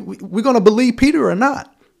 So we're going to believe Peter or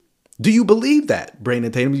not? Do you believe that,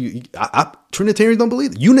 Brandon Tatum? Trinitarians don't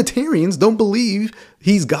believe it. Unitarians don't believe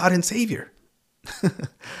he's God and Savior.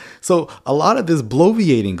 So a lot of this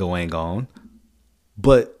bloviating going on,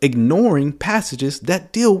 but ignoring passages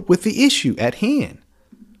that deal with the issue at hand.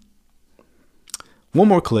 One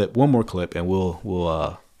more clip, and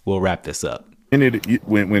we'll wrap this up. And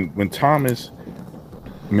when Thomas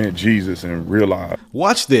met Jesus and realized,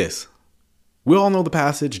 watch this. We all know the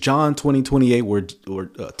passage, John 20:28, where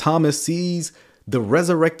Thomas sees the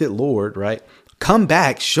resurrected Lord, right, come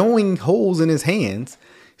back, showing holes in his hands,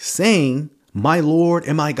 saying, "My Lord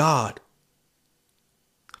and my God."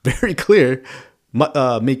 Very clear.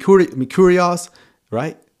 Mercurios,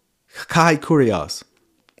 right? Kai Kurios,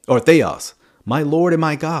 or Theos, my Lord and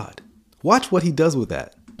my God. Watch what he does with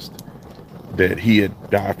that. That he had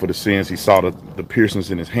died for the sins. He saw the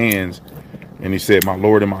piercings in his hands, and he said, my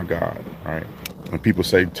Lord and my God. Right? When people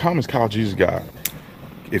say Thomas called Jesus God,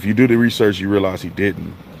 if you do the research, you realize he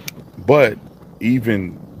didn't. But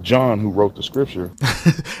even John, who wrote the scripture,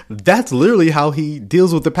 that's literally how he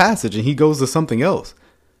deals with the passage, and he goes to something else.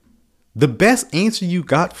 The best answer you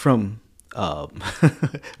got from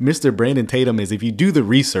Mr. Brandon Tatum is, if you do the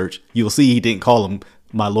research, you'll see he didn't call him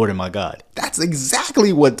my Lord and my God. That's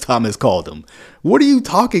exactly what Thomas called him. What are you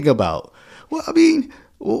talking about? Well, I mean,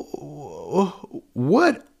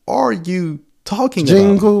 what are you talking about?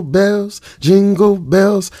 Jingle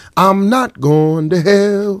bells, I'm not going to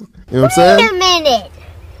hell. You know what I'm saying? Wait a minute.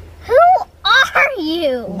 Who are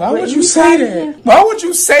you? Why would you say that? Why would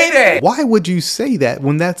you say that? Why would you say that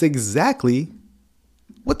when that's exactly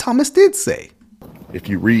what Thomas did say? If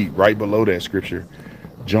you read right below that scripture,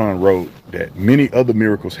 John wrote that many other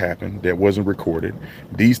miracles happened that wasn't recorded.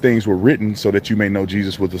 These things were written so that you may know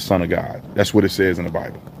Jesus was the Son of God. That's what it says in the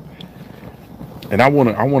Bible. And I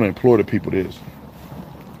want to implore the people this.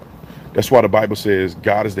 That's why the Bible says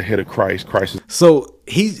God is the head of Christ. Christ is. So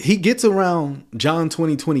he gets around John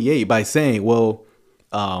 20:28 by saying, well,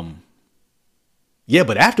 yeah,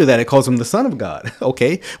 but after that, it calls him the Son of God.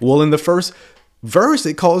 Okay, well, in the first verse,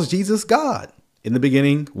 it calls Jesus God. In the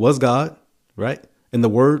beginning was God, right? And the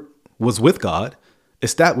Word was with God.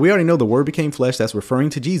 We already know the Word became flesh. That's referring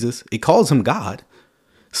to Jesus. It calls him God.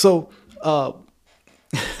 So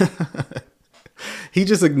he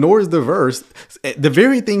just ignores the verse. The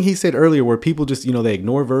very thing he said earlier, where people just, they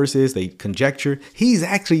ignore verses, they conjecture. He's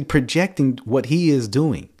actually projecting what he is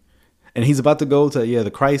doing. And he's about to go to, the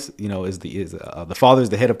Christ, is the Father is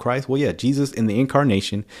the head of Christ. Well, yeah, Jesus in the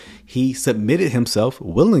incarnation, he submitted himself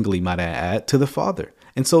willingly, might I add, to the Father.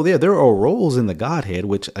 And so there are roles in the Godhead,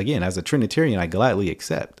 which, again, as a Trinitarian, I gladly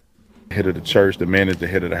accept. Head of the church, the man is the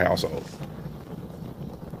head of the household.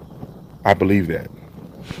 I believe that.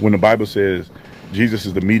 When the Bible says Jesus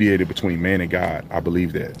is the mediator between man and God, I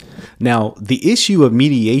believe that. Now, the issue of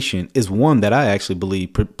mediation is one that I actually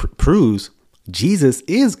believe proves Jesus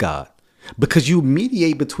is God, because you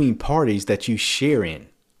mediate between parties that you share in.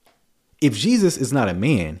 If Jesus is not a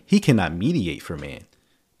man, he cannot mediate for man.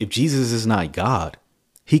 If Jesus is not God,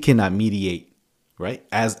 he cannot mediate, right?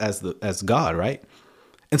 As God, right?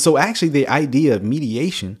 And so actually the idea of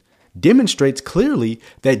mediation demonstrates clearly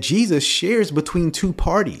that Jesus shares between two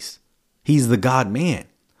parties. He's the God man.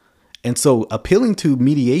 And so appealing to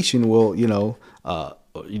mediation,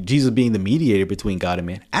 Jesus being the mediator between God and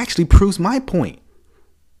man, actually proves my point.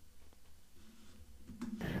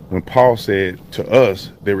 When Paul said to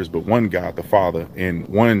us, there is but one God, the Father, and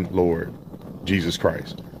one Lord, Jesus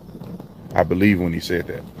Christ. I believe when he said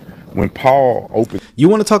that. When Paul opened. You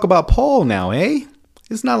want to talk about Paul now, eh?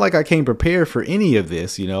 It's not like I came prepared for any of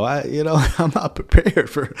this. I'm not prepared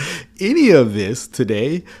for any of this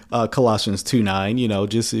today. Colossians 2:9,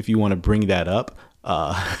 just if you want to bring that up.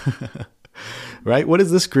 Right? What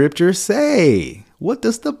does the scripture say? What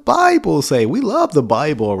does the Bible say? We love the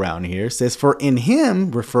Bible around here. It says, for in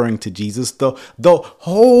him, referring to Jesus, the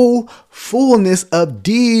whole fullness of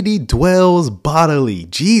deity dwells bodily.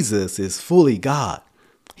 Jesus is fully God.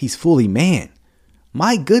 He's fully man.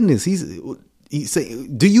 My goodness. He say,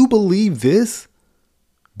 do you believe this?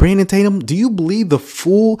 Brandon Tatum, do you believe the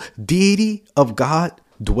full deity of God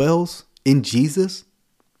dwells in Jesus?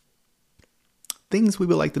 Things we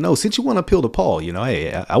would like to know. Since you want to appeal to Paul,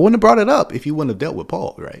 hey, I wouldn't have brought it up if you wouldn't have dealt with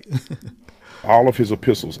Paul, right? All of his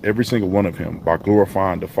epistles, every single one of him, by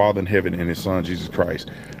glorifying the Father in heaven and his Son, Jesus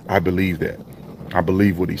Christ. I believe that. I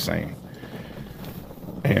believe what he's saying.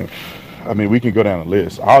 And I mean, we can go down a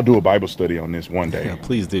list. I'll do a Bible study on this one day. Yeah,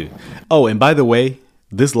 please do. Oh, and by the way,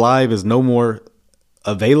 this live is no more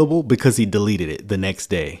available because he deleted it the next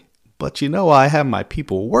day. But I have my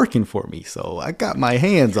people working for me, so I got my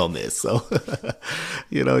hands on this. So,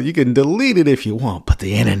 you can delete it if you want, but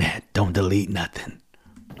the internet, don't delete nothing.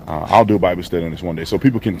 I'll do a Bible study on this one day so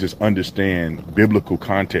people can just understand biblical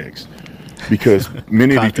context. Because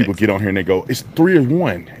many of these people get on here and they go, it's 3 or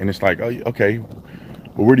 1. And it's like, oh, okay,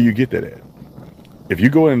 well, where do you get that at? If you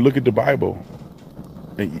go and look at the Bible,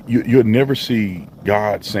 you'll never see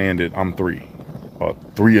God saying that I'm 3 or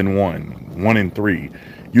 3 and 1, 1 and 3.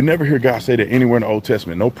 You never hear God say that anywhere in the Old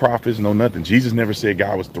Testament. No prophets, no nothing. Jesus never said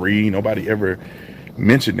God was 3. Nobody ever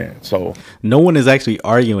mentioned that. So no one is actually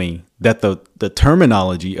arguing that the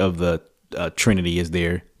terminology of the Trinity is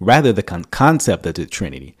there, rather the concept of the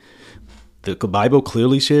Trinity. The Bible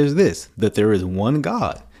clearly shares this, that there is one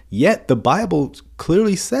God. Yet the Bible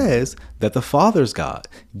clearly says that the Father's God,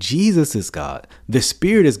 Jesus is God, the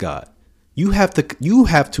Spirit is God. You have to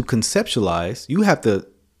conceptualize, you have to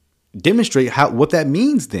demonstrate what that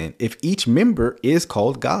means then if each member is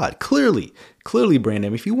called God. Clearly,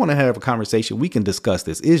 Brandon, if you want to have a conversation, we can discuss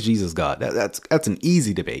this. Is Jesus God? That's an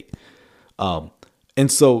easy debate. And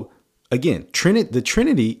so again, the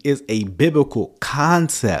Trinity is a biblical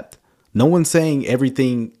concept. No one's saying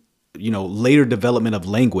everything, later development of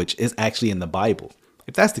language is actually in the Bible.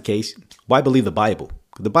 If that's the case, why believe the Bible?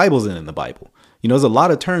 The Bible's in the Bible. There's a lot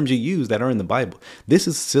of terms you use that are in the Bible. This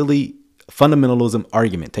is silly fundamentalism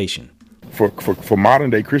argumentation. For modern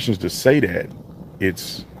day Christians to say that,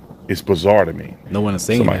 it's bizarre to me. No one is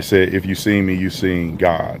saying Somebody that. said, if you seen me, you've seen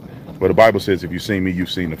God. But the Bible says, if you've seen me, you've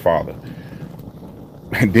seen the Father.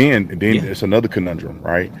 And then it's another conundrum,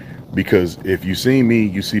 right? Because if you see me,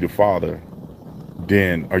 you see the Father,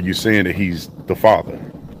 then are you saying that he's the Father?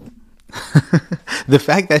 The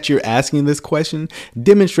fact that you're asking this question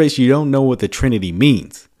demonstrates you don't know what the Trinity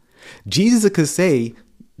means. Jesus could say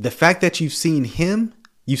the fact that you've seen him,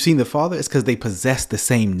 you've seen the Father, is because they possess the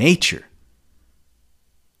same nature.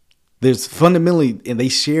 There's fundamentally, and they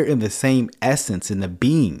share in the same essence in the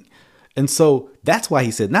being. And so that's why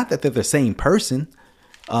he said, not that they're the same person.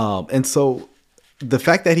 And so the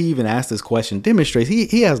fact that he even asked this question demonstrates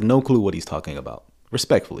he has no clue what he's talking about,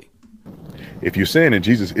 respectfully. If you're saying that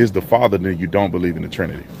Jesus is the Father, then you don't believe in the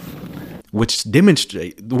Trinity. Which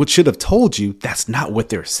should have told you that's not what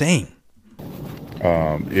they're saying.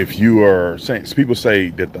 If you are saying, people say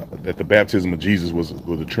that the baptism of Jesus was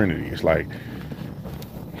a Trinity. It's like,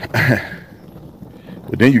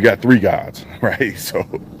 but then you got three gods, right? So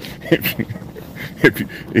if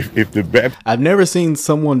the baptism, I've never seen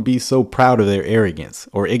someone be so proud of their arrogance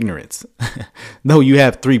or ignorance. No, you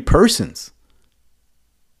have three persons.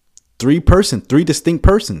 Three distinct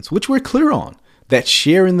persons, which we're clear on, that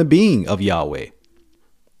share in the being of Yahweh.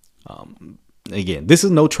 Again, this is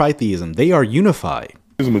no tritheism. They are unified.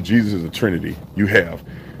 The baptism of Jesus is a Trinity. You have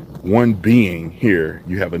one being here,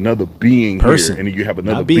 you have another being person. Here, and you have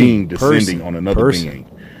another being descending on another being.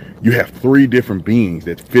 You have three different beings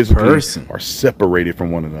that physically are separated from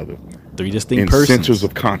one another. Three distinct in persons. Centers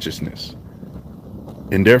of consciousness.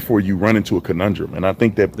 And therefore you run into a conundrum. And I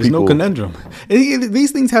think that there's no conundrum.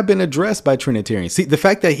 These things have been addressed by Trinitarians. See, the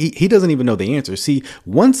fact that he doesn't even know the answer. See,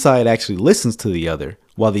 one side actually listens to the other,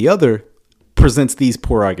 while the other presents these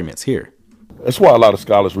poor arguments here. That's why a lot of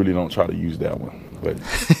scholars really don't try to use that one. But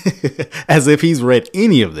as if he's read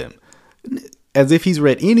any of them. As if he's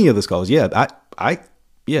read any of the scholars.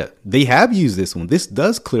 Yeah, they have used this one. This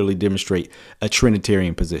does clearly demonstrate a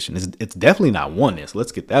Trinitarian position. It's definitely not oneness.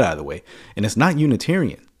 Let's get that out of the way. And it's not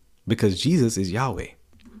Unitarian, because Jesus is Yahweh.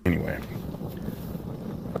 Anyway.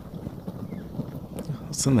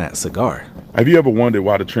 What's in that cigar? Have you ever wondered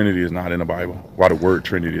why the Trinity is not in the Bible? Why the word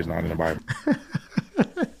Trinity is not in the Bible?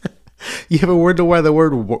 You ever wonder why the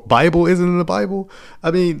word Bible isn't in the Bible?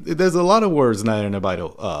 I mean, there's a lot of words not in the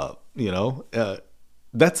Bible.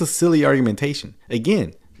 That's a silly argumentation.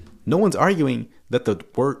 Again, no one's arguing that the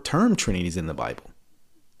term Trinity is in the Bible,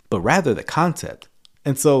 but rather the concept.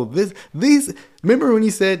 And so these remember when he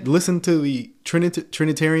said, listen to the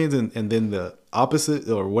Trinitarians and then the opposite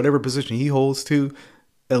or whatever position he holds to,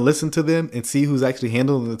 and listen to them and see who's actually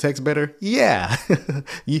handling the text better? Yeah,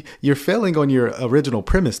 you're failing on your original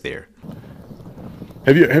premise there.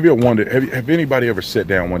 Have you wondered, have anybody ever sat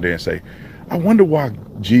down one day and say, I wonder why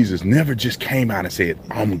Jesus never just came out and said,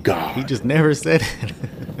 I'm God? He just never said it.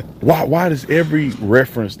 Why does every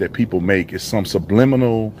reference that people make is some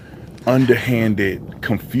subliminal, underhanded,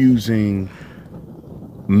 confusing,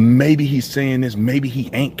 maybe he's saying this, maybe he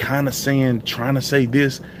ain't kind of trying to say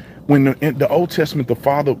this, when in the Old Testament, the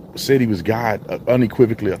Father said he was God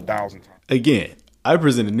unequivocally 1,000 times. Again, I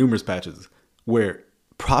presented numerous passages where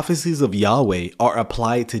prophecies of Yahweh are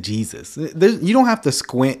applied to Jesus. You don't have to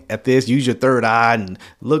squint at this, use your third eye and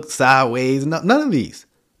look sideways. None of these.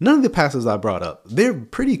 None of the passages I brought up. They're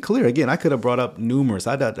pretty clear. Again, I could have brought up numerous.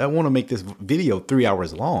 I want to make this video 3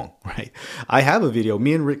 hours long, right? I have a video.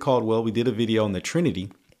 Me and Rick Caldwell, we did a video on the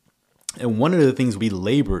Trinity. And one of the things we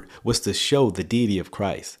labored was to show the deity of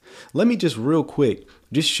Christ. Let me just real quick,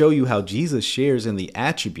 just show you how Jesus shares in the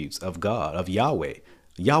attributes of God, of Yahweh.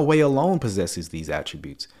 Yahweh alone possesses these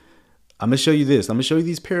attributes. I'm going to show you this. I'm going to show you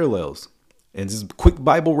these parallels. And just quick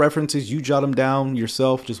Bible references. You jot them down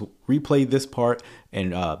yourself. Just replay this part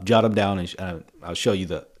and jot them down, and I'll show you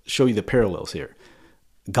the parallels here.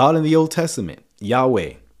 God in the Old Testament,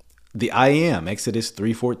 Yahweh, the I am, Exodus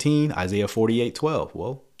 3:14, Isaiah 48:12.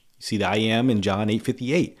 Well, you see the I am in John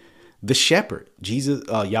 8:58. The shepherd, Jesus,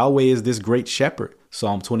 Yahweh is this great shepherd.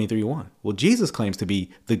 Psalm 23:1. Well, Jesus claims to be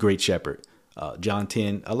the great shepherd. John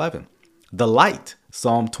 10:11. The light,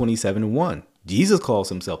 Psalm 27:1. Jesus calls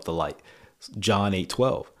himself the light. John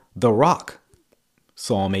 8:12. The rock,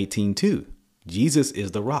 Psalm 18:2. Jesus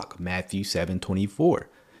is the rock. Matthew 7:24.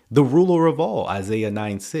 The ruler of all, Isaiah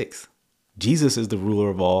 9:6. Jesus is the ruler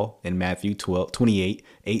of all in Matthew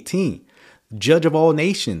 28:18. Judge of all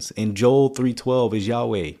nations in Joel 3:12 is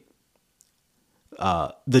Yahweh.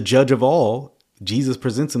 The judge of all, Jesus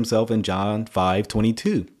presents himself in John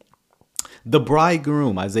 5:22. The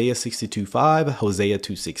bridegroom, Isaiah 62:5, Hosea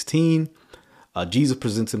 2:16. Jesus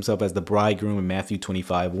presents himself as the bridegroom in Matthew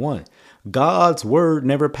 25:1. God's word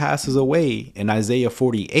never passes away in Isaiah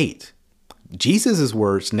 48. Jesus'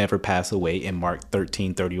 words never pass away in Mark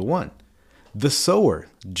 13:31. The sower,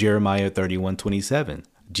 Jeremiah 31:27.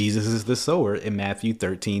 Jesus is the sower in Matthew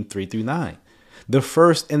 13:3-9. The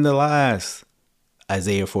first and the last,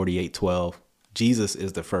 Isaiah 48:12. Jesus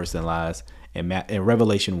is the first and last in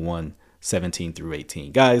Revelation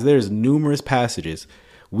 1:17-18. Guys, there's numerous passages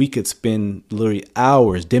we could spend literally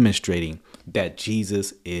hours demonstrating that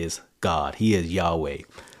Jesus is God. He is Yahweh.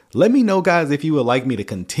 Let me know, guys, if you would like me to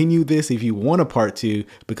continue this, if you want a part 2,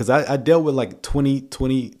 because I dealt with like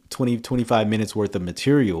 25 minutes worth of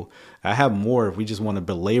material. I have more if we just want to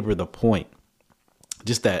belabor the point.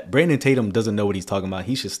 Just that Brandon Tatum doesn't know what he's talking about.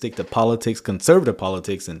 He should stick to politics, conservative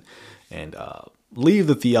politics, and leave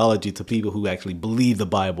the theology to people who actually believe the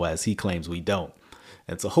Bible as he claims we don't.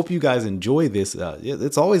 And so hope you guys enjoy this.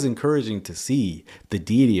 It's always encouraging to see the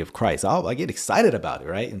deity of Christ. I get excited about it,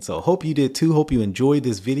 right? And so hope you did too. Hope you enjoyed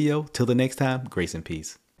this video. Till the next time, grace and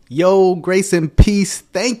peace. Yo, grace and peace.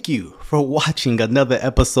 Thank you for watching another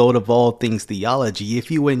episode of All Things Theology.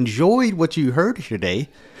 If you enjoyed what you heard today,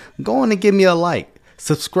 go on and give me a like.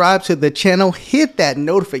 Subscribe to the channel. Hit that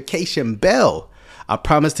notification bell. I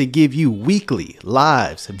promise to give you weekly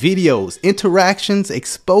lives, videos, interactions,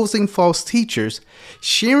 exposing false teachers,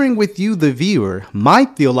 sharing with you, the viewer, my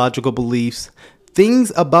theological beliefs,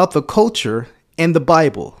 things about the culture, and the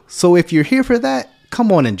Bible. So if you're here for that,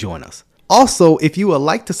 come on and join us. Also, if you would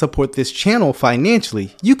like to support this channel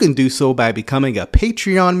financially, you can do so by becoming a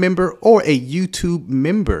Patreon member or a YouTube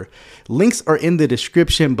member. Links are in the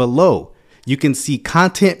description below. You can see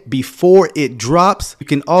content before it drops. You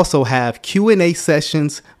can also have Q&A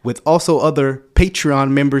sessions with also other Patreon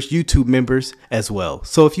members, YouTube members as well.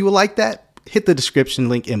 So if you would like that, hit the description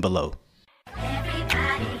link in below.